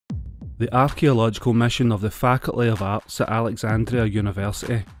The archaeological mission of the Faculty of Arts at Alexandria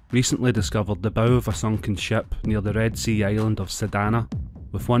University recently discovered the bow of a sunken ship near the Red Sea island of Sidana,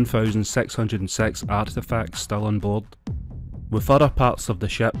 with 1,606 artefacts still on board, with other parts of the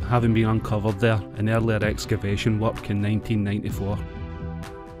ship having been uncovered there in earlier excavation work in 1994.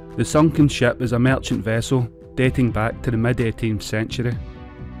 The sunken ship is a merchant vessel dating back to the mid-18th century.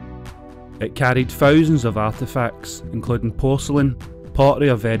 It carried thousands of artefacts, including porcelain, pottery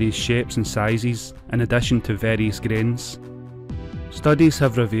of various shapes and sizes, in addition to various grains. Studies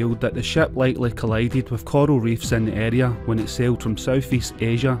have revealed that the ship likely collided with coral reefs in the area when it sailed from Southeast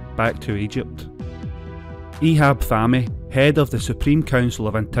Asia back to Egypt. Ehab Fahmy, head of the Supreme Council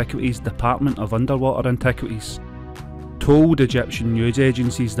of Antiquities Department of Underwater Antiquities, told Egyptian news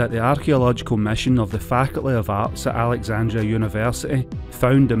agencies that the archaeological mission of the Faculty of Arts at Alexandria University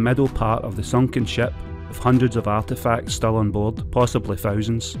found the middle part of the sunken ship with hundreds of artefacts still on board, possibly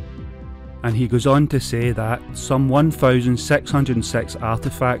thousands. And he goes on to say that some 1,606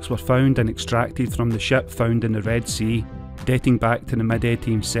 artefacts were found and extracted from the ship found in the Red Sea, dating back to the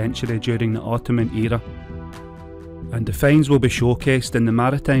mid-18th century during the Ottoman era. And the finds will be showcased in the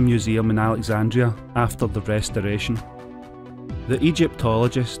Maritime Museum in Alexandria after the restoration. The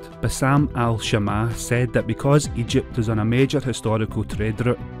Egyptologist Bassam al-Shamah said that because Egypt is on a major historical trade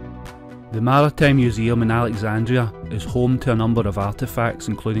route, the Maritime Museum in Alexandria is home to a number of artefacts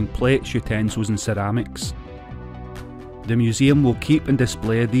including plates, utensils and ceramics. The museum will keep and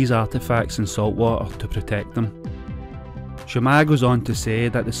display these artefacts in saltwater to protect them. Shamah goes on to say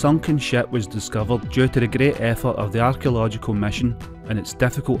that the sunken ship was discovered due to the great effort of the archaeological mission and its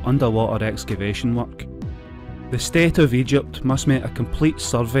difficult underwater excavation work. The state of Egypt must make a complete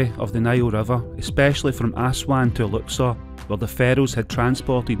survey of the Nile River, especially from Aswan to Luxor, where the pharaohs had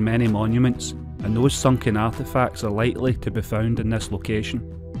transported many monuments, and those sunken artefacts are likely to be found in this location.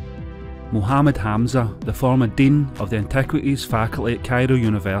 Mohammed Hamza, the former dean of the Antiquities Faculty at Cairo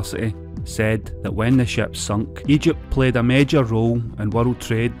University, said that when the ship sunk, Egypt played a major role in world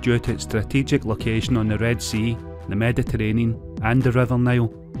trade due to its strategic location on the Red Sea, the Mediterranean and the River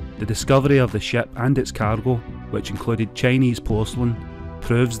Nile. The discovery of the ship and its cargo, which included Chinese porcelain,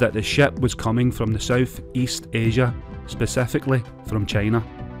 proves that the ship was coming from the Southeast Asia, specifically from China.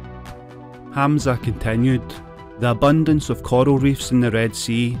 Hamza continued, "The abundance of coral reefs in the Red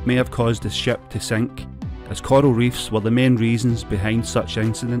Sea may have caused the ship to sink, as coral reefs were the main reasons behind such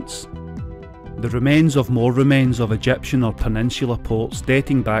incidents. The remains of more remains of Egyptian or peninsular ports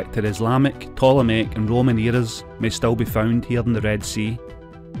dating back to the Islamic, Ptolemaic and Roman eras may still be found here in the Red Sea.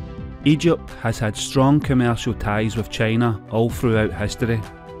 Egypt has had strong commercial ties with China all throughout history,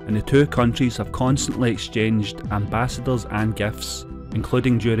 and the two countries have constantly exchanged ambassadors and gifts,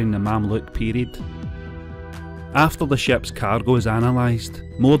 including during the Mamluk period." After the ship's cargo is analysed,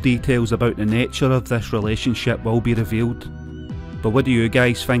 more details about the nature of this relationship will be revealed. But what do you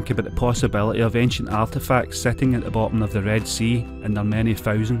guys think about the possibility of ancient artefacts sitting at the bottom of the Red Sea in their many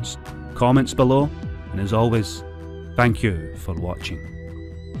thousands? Comments below, and as always, thank you for watching.